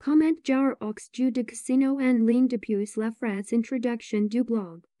Comment Jouer aux Jeux de Casino en ligne depuis la France. Introduction du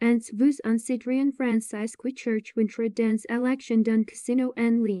blog. Ans vous encadrez français qui cherche entre dans élection d'un casino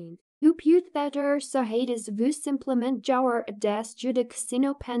en ligne. Ou peut-être s'agit vous simplement jouer à des jeux de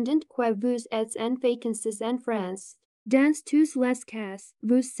casino pendant que vous êtes en vacances en France. Dans tous les cas,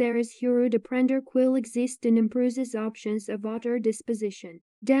 vous serez heureux d'apprendre qu'il existe de nombreuses options à votre disposition.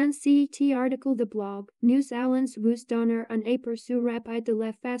 Dans cet article de blog, nous allons vous donner un aperçu rapide de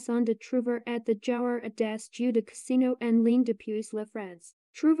la façon de trouver et de jouer à des jeux de casino en ligne depuis la France.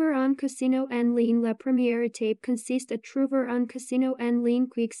 Trouver un casino en ligne. La première étape consiste à trouver un casino en ligne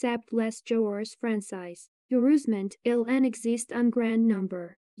qui accepte les joueurs français. Heureusement, il en existe un grand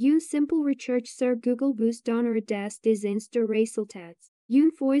nombre. Une simple recherche sur Google vous donnera des dizaines de résultats.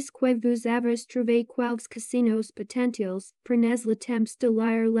 Une fois que vous avez trouvé quelques casinos potentiels, prenez le temps de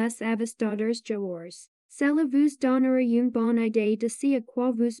lire les avis d'autres joueurs. Cela vous donnera une bonne idée de ce à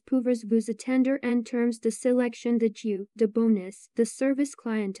quoi vous pouvez vous attendre en termes de sélection de jeux, de bonus, de service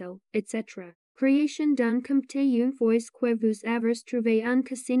clientèle, etc. Création d'un compte. Une fois que vous avez trouvé un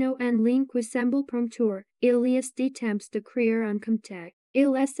casino en ligne qui semble prometteur, il y a des temps de créer un compte.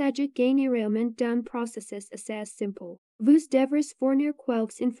 Il s'agit généralement d'un processus assez simple. Vous devrez fournir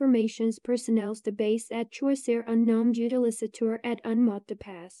quelques informations personnelles de base et choisir un nom d'utilisateur et un mot de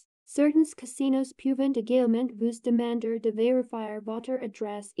passe. Certains casinos peuvent également vous demander de vérifier votre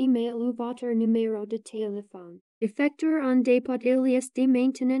adresse email ou votre numéro de téléphone. Effectuer un dépôt. Il y a des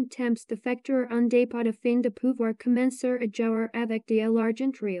maintenant temps d'effectuer un dépôt afin de pouvoir commencer à jouer avec de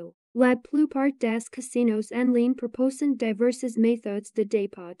l'argent réel. La plupart des casinos en ligne proposent diverses méthodes de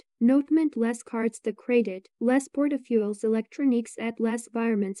dépôt, notamment les cartes de crédit, les portefeuilles électroniques et les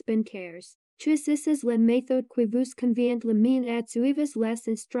virements bancaires. Choisissez la méthode qui vous convient le mieux et suivez les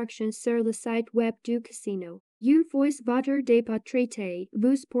instructions sur le site web du casino. Une fois votre dépôt traité,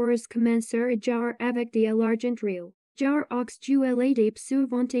 vous pourrez commencer à jouer avec de l'argent réel. Jouer aux jeux. L'étape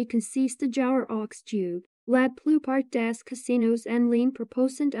suivante consiste à jouer aux jeux. La plupart des casinos en ligne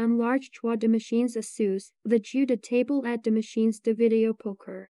proposent un large choix de machines à sous, de jeux de table et de machines de vidéo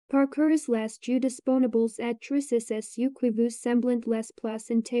poker. Parcourez les jeux disponibles et choisissez ceux qui vous semblent les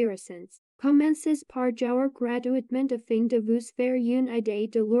plus intéressants. Commencez par jouer gratuitement afin de vous faire une idée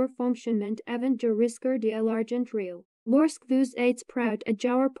de leur fonctionnement avant de risquer de l'argent réel. Lorsque vous êtes prêt à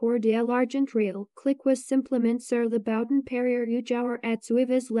jouer pour de l'argent réel, cliquez simplement sur le bouton Parier ou jouer et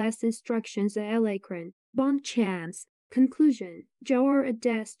suivez les instructions à l'écran. Bonne chance. Conclusion. Jouer à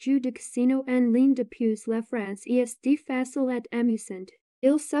des jeux de casino en ligne depuis la France est facile et amusant.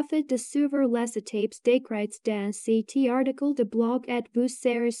 Il suffit de suivre les étapes décrites dans cet article de blog et vous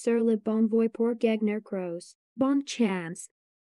serez sur le bon voie pour gagner gros. Bonne chance.